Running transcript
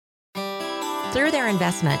Through their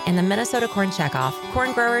investment in the Minnesota Corn Checkoff,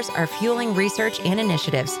 corn growers are fueling research and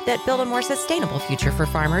initiatives that build a more sustainable future for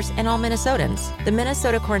farmers and all Minnesotans. The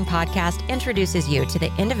Minnesota Corn Podcast introduces you to the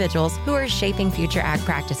individuals who are shaping future ag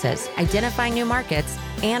practices, identifying new markets,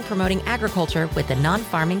 and promoting agriculture with the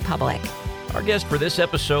non-farming public. Our guest for this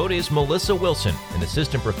episode is Melissa Wilson, an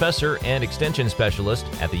assistant professor and extension specialist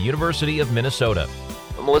at the University of Minnesota.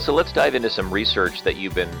 Melissa, let's dive into some research that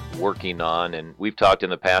you've been working on, and we've talked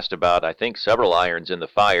in the past about, I think, several irons in the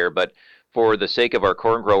fire, but for the sake of our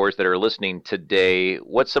corn growers that are listening today,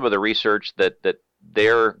 what's some of the research that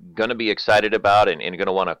they're going to be excited about and going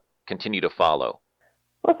to want to continue to follow?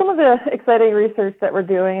 Well, some of the exciting research that we're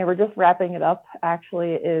doing, and we're just wrapping it up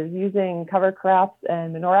actually, is using cover crops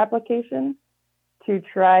and manure application to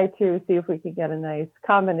try to see if we can get a nice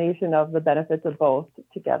combination of the benefits of both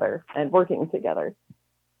together and working together.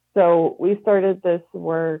 So we started this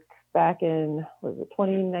work back in,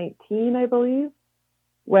 2019, I believe,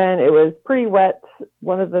 when it was pretty wet.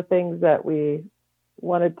 One of the things that we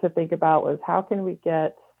wanted to think about was how can we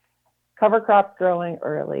get cover crops growing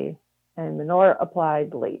early and manure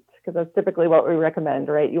applied late, because that's typically what we recommend,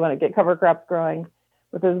 right? You want to get cover crops growing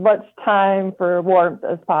with as much time for warmth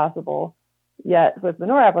as possible. Yet with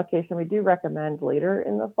manure application, we do recommend later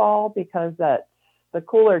in the fall because that the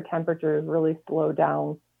cooler temperatures really slow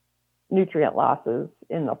down nutrient losses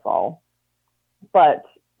in the fall. But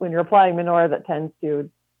when you're applying manure, that tends to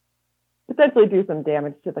potentially do some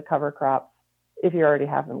damage to the cover crops if you already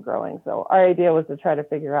have them growing. So our idea was to try to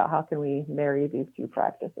figure out how can we marry these two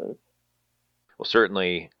practices. Well,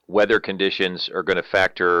 certainly weather conditions are going to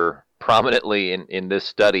factor prominently in this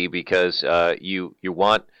study because you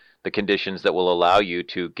want the conditions that will allow you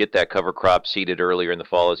to get that cover crop seeded earlier in the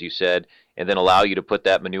fall, as you said, and then allow you to put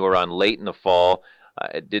that manure on late in the fall.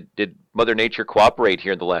 Did Mother Nature cooperate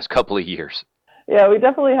here in the last couple of years? Yeah, we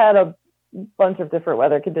definitely had a bunch of different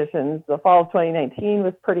weather conditions. The fall of 2019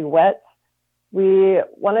 was pretty wet. We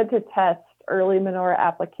wanted to test early manure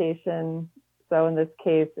application. So in this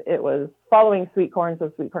case, it was following sweet corn.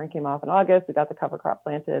 So sweet corn came off in August. We got the cover crop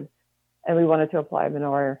planted, and we wanted to apply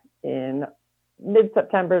manure in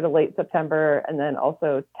mid-September to late September, and then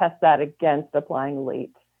also test that against applying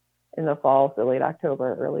late in the fall, so late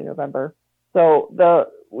October, early November. So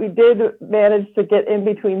we did manage to get in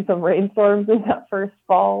between some rainstorms in that first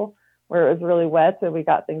fall where it was really wet, and we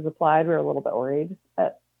got things applied. We were a little bit worried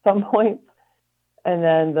at some points. And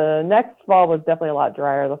then the next fall was definitely a lot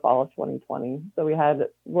drier, the fall of 2020. So we had a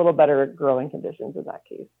little better growing conditions in that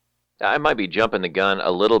case. I might be jumping the gun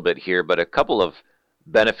a little bit here, but a couple of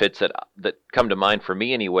benefits that come to mind for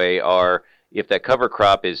me anyway are if that cover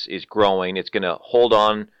crop is growing, it's going to hold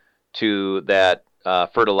on to that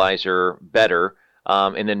fertilizer better,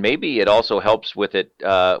 and then maybe it also helps with it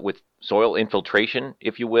with soil infiltration,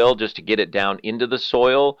 if you will, just to get it down into the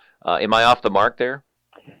soil. Am I off the mark there?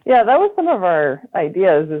 Yeah, that was some of our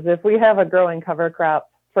ideas, is if we have a growing cover crop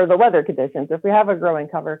for the weather conditions, if we have a growing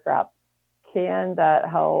cover crop, can that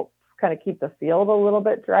help kind of keep the field a little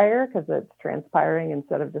bit drier because it's transpiring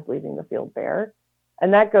instead of just leaving the field bare?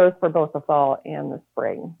 And that goes for both the fall and the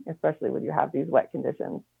spring, especially when you have these wet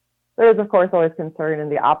conditions. There is, of course, always concern in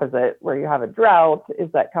the opposite, where you have a drought, is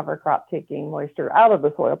that cover crop taking moisture out of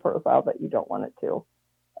the soil profile that you don't want it to.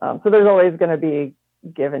 So there's always going to be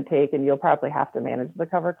give and take, and you'll probably have to manage the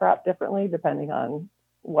cover crop differently depending on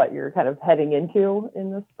what you're kind of heading into in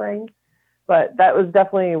the spring. But that was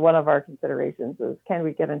definitely one of our considerations, is can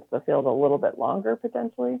we get into the field a little bit longer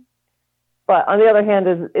potentially? But on the other hand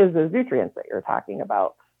is those nutrients that you're talking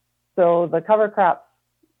about. So the cover crops,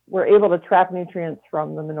 we're able to trap nutrients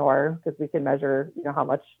from the manure because we can measure, how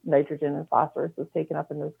much nitrogen and phosphorus is taken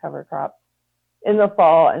up in those cover crops in the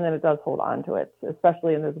fall, and then it does hold on to it,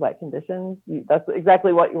 especially in those wet conditions. That's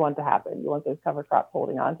exactly what you want to happen. You want those cover crops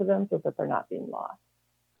holding on to them so that they're not being lost.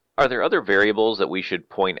 Are there other variables that we should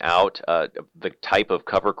point out, the type of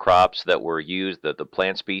cover crops that were used, the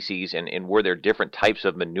plant species, and were there different types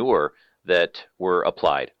of manure that were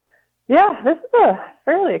applied? Yeah, this is a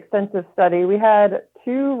fairly extensive study. We had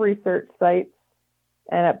 2 research sites,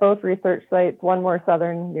 and at both research sites, one more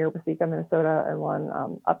southern near Waseca, Minnesota, and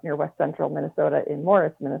one up near west central Minnesota in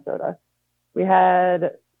Morris, Minnesota.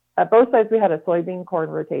 At both sites, we had a soybean corn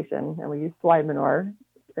rotation, and we used swine manure,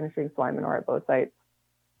 finishing swine manure at both sites.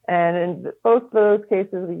 And in both those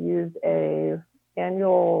cases, we used a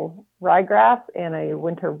annual ryegrass and a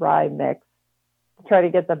winter rye mix to try to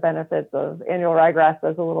get the benefits of annual ryegrass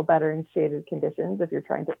does a little better in shaded conditions if you're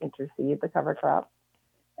trying to interseed the cover crop.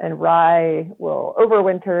 And rye will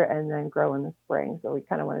overwinter and then grow in the spring. So we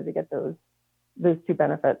kind of wanted to get those 2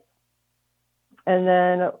 benefits. And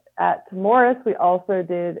then at Morris, we also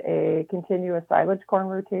did a continuous silage corn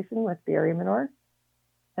rotation with dairy manure.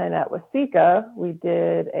 And at Waseca, we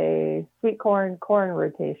did a sweet corn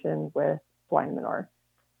rotation with swine manure.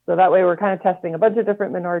 So that way we're kind of testing a bunch of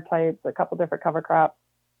different manure types, a couple different cover crops.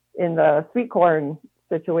 In the sweet corn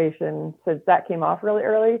situation, since that came off really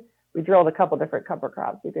early, we drilled a couple different cover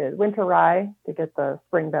crops. We did winter rye to get the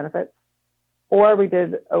spring benefits, or we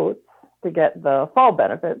did oats to get the fall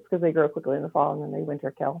benefits because they grow quickly in the fall and then they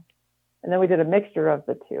winter kill. And then we did a mixture of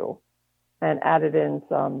the two and added in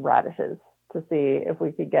some radishes to see if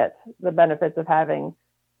we could get the benefits of having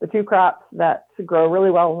the two crops that grow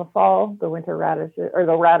really well in the fall, the winter radishes, or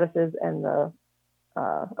the radishes and the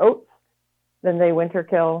oats. Then they winter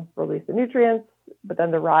kill, release the nutrients, but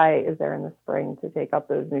then the rye is there in the spring to take up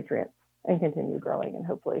those nutrients and continue growing and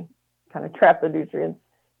hopefully kind of trap the nutrients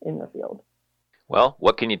in the field. Well,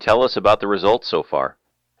 what can you tell us about the results so far?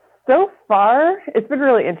 So far, it's been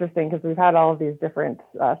really interesting because we've had all of these different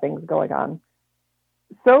things going on.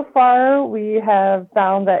 So far, we have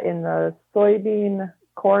found that in the soybean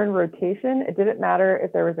corn rotation, it didn't matter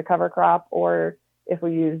if there was a cover crop or if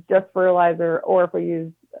we used just fertilizer or if we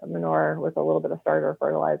used manure with a little bit of starter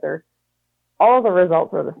fertilizer. All the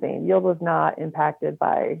results were the same. Yield was not impacted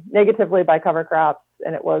negatively by cover crops,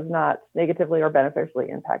 and it was not negatively or beneficially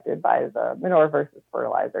impacted by the manure versus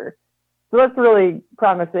fertilizer. So that's really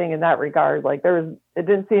promising in that regard. Like it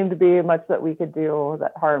didn't seem to be much that we could do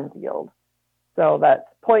that harmed yield. So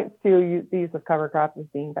that points to the use of cover crops as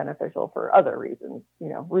being beneficial for other reasons,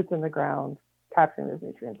 roots in the ground, capturing those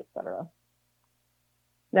nutrients, et cetera.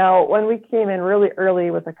 Now, when we came in really early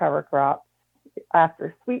with the cover crop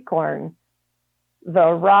after sweet corn,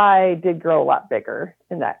 the rye did grow a lot bigger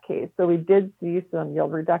in that case. So we did see some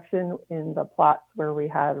yield reduction in the plots where we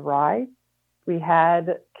had rye. We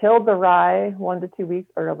had killed the rye 1 to 2 weeks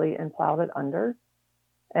early and plowed it under.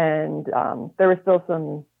 And there were still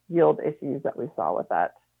some yield issues that we saw with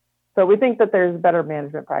that. So we think that there's better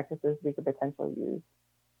management practices we could potentially use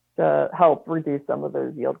to help reduce some of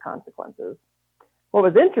those yield consequences. What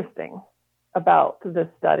was interesting about this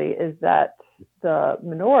study is that the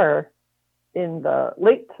manure in the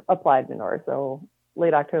late applied manure, so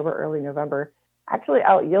late October, early November, actually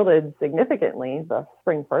out-yielded significantly the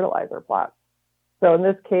spring fertilizer plots. So in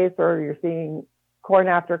this case, where you're seeing corn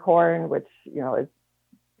after corn, which, is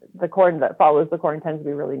the corn that follows the corn tends to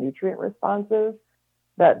be really nutrient responsive,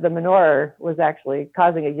 that the manure was actually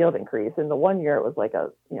causing a yield increase. In the 1 year, it was like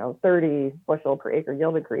a 30 bushel per acre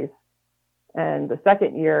yield increase. And the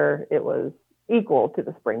second year, it was equal to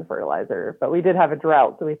the spring fertilizer. But we did have a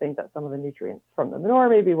drought, so we think that some of the nutrients from the manure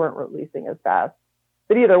maybe weren't releasing as fast.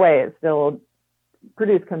 But either way, it still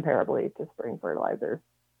produced comparably to spring fertilizer,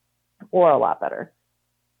 or a lot better.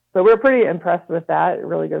 So we're pretty impressed with that. It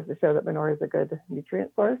really goes to show that manure is a good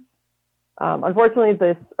nutrient source. Unfortunately,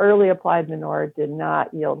 this early applied manure did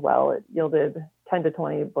not yield well. It yielded 10 to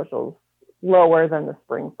 20 bushels lower than the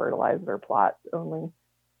spring fertilizer plots only.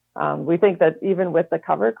 We think that even with the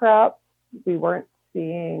cover crops, we were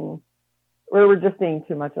just seeing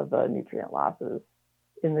too much of the nutrient losses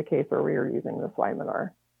in the case where we were using the swine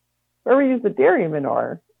manure. Where we used the dairy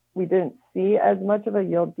manure, we didn't see as much of a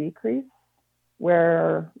yield decrease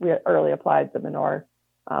where we had early applied the manure.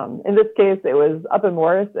 In this case, it was up in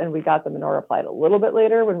Morris, and we got the manure applied a little bit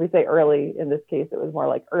later. When we say early, in this case, it was more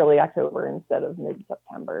like early October instead of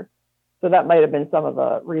mid-September. So that might have been some of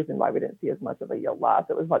the reason why we didn't see as much of a yield loss.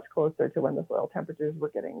 It was much closer to when the soil temperatures were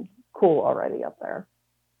getting cool already up there.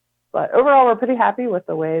 But overall, we're pretty happy with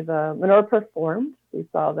the way the manure performed. We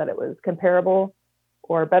saw that it was comparable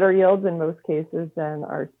or better yields in most cases than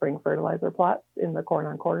our spring fertilizer plots in the corn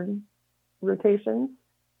on corn rotations.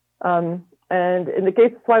 And in the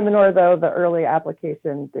case of swine manure, though, the early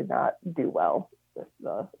application did not do well with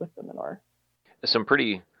the manure. Some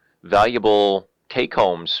pretty valuable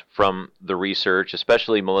take-homes from the research,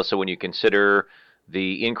 especially, Melissa, when you consider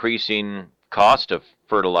the increasing cost of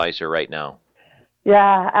fertilizer right now.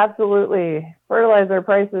 Yeah, absolutely. Fertilizer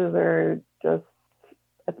prices are just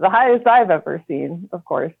at the highest I've ever seen, of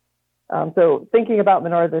course. So thinking about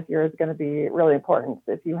manure this year is going to be really important.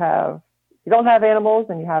 If you don't have animals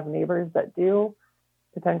and you have neighbors that do,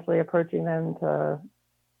 potentially approaching them to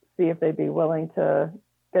see if they'd be willing to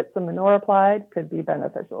get some manure applied could be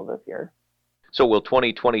beneficial this year. So will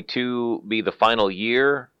 2022 be the final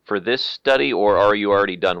year for this study, or are you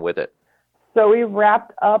already done with it? So we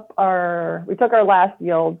took our last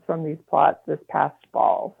yields from these plots this past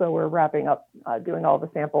fall. So we're wrapping up doing all the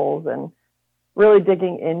samples and really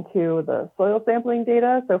digging into the soil sampling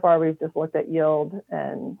data. So far, we've just looked at yield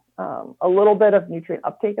and a little bit of nutrient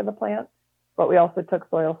uptake of the plant. but we also took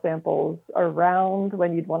soil samples around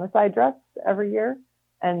when you'd want to side dress every year.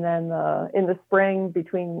 And then in the spring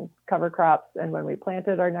between cover crops and when we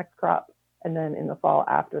planted our next crop, and then in the fall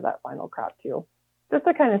after that final crop too, just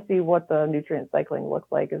to kind of see what the nutrient cycling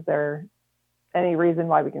looks like. Is there any reason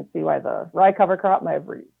why we can see why the rye cover crop might have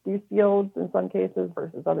reduced yields in some cases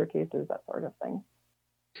versus other cases, that sort of thing.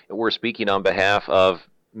 We're speaking on behalf of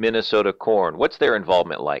Minnesota Corn. What's their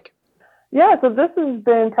involvement like? Yeah, so this has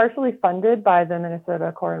been partially funded by the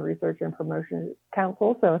Minnesota Corn Research and Promotion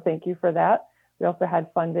Council, so thank you for that. We also had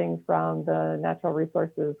funding from the Natural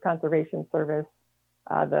Resources Conservation Service.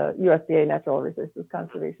 The USDA Natural Resources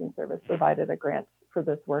Conservation Service provided a grant for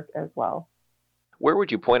this work as well. Where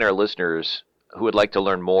would you point our listeners who would like to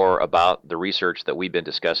learn more about the research that we've been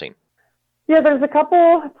discussing? Yeah, there's a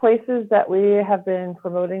couple places that we have been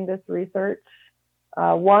promoting this research.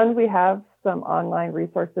 One, we have some online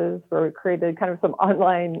resources where we created kind of some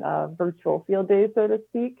online virtual field days, so to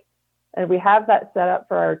speak. And we have that set up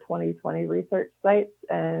for our 2020 research sites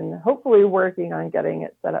and hopefully working on getting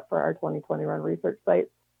it set up for our 2021 research sites.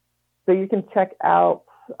 So you can check out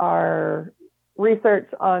our research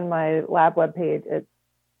on my lab webpage. It's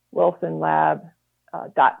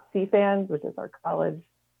wilsonlab.cfans, which is our college,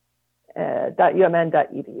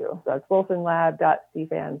 .umn.edu. So it's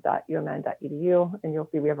wilsonlab.cfans.umn.edu, and you'll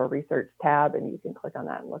see we have a research tab, and you can click on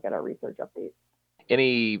that and look at our research updates.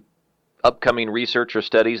 Any upcoming research or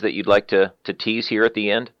studies that you'd like to tease here at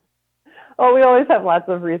the end? Oh, we always have lots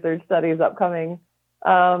of research studies upcoming.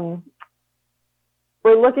 We're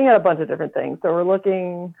looking at a bunch of different things. So we're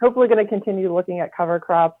hopefully going to continue looking at cover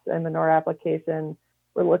crops and manure application.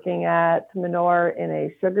 We're looking at manure in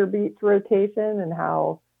a sugar beet rotation and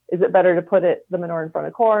how is it better to put the manure in front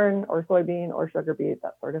of corn or soybean or sugar beet,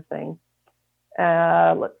 that sort of thing.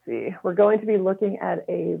 Let's see. We're going to be looking at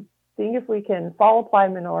seeing if we can fall apply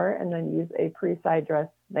manure and then use a pre-side dress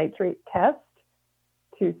nitrate test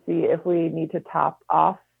to see if we need to top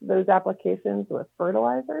off those applications with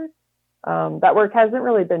fertilizers. That work hasn't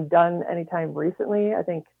really been done anytime recently. I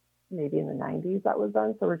think maybe in the 90s that was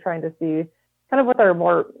done. So we're trying to see kind of with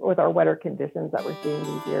our wetter conditions that we're seeing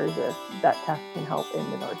these years, if that test can help in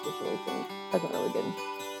manure situations. Hasn't really been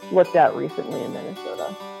looked at recently in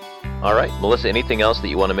Minnesota. All right, Melissa, anything else that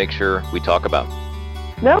you want to make sure we talk about?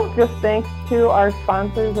 No, just thanks to our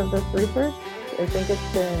sponsors of this research. I think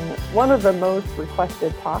it's been one of the most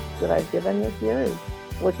requested talks that I've given this year is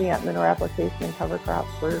looking at manure application and cover crops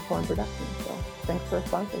for corn production. So thanks to our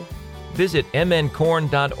sponsors. Visit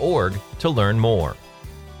mncorn.org to learn more.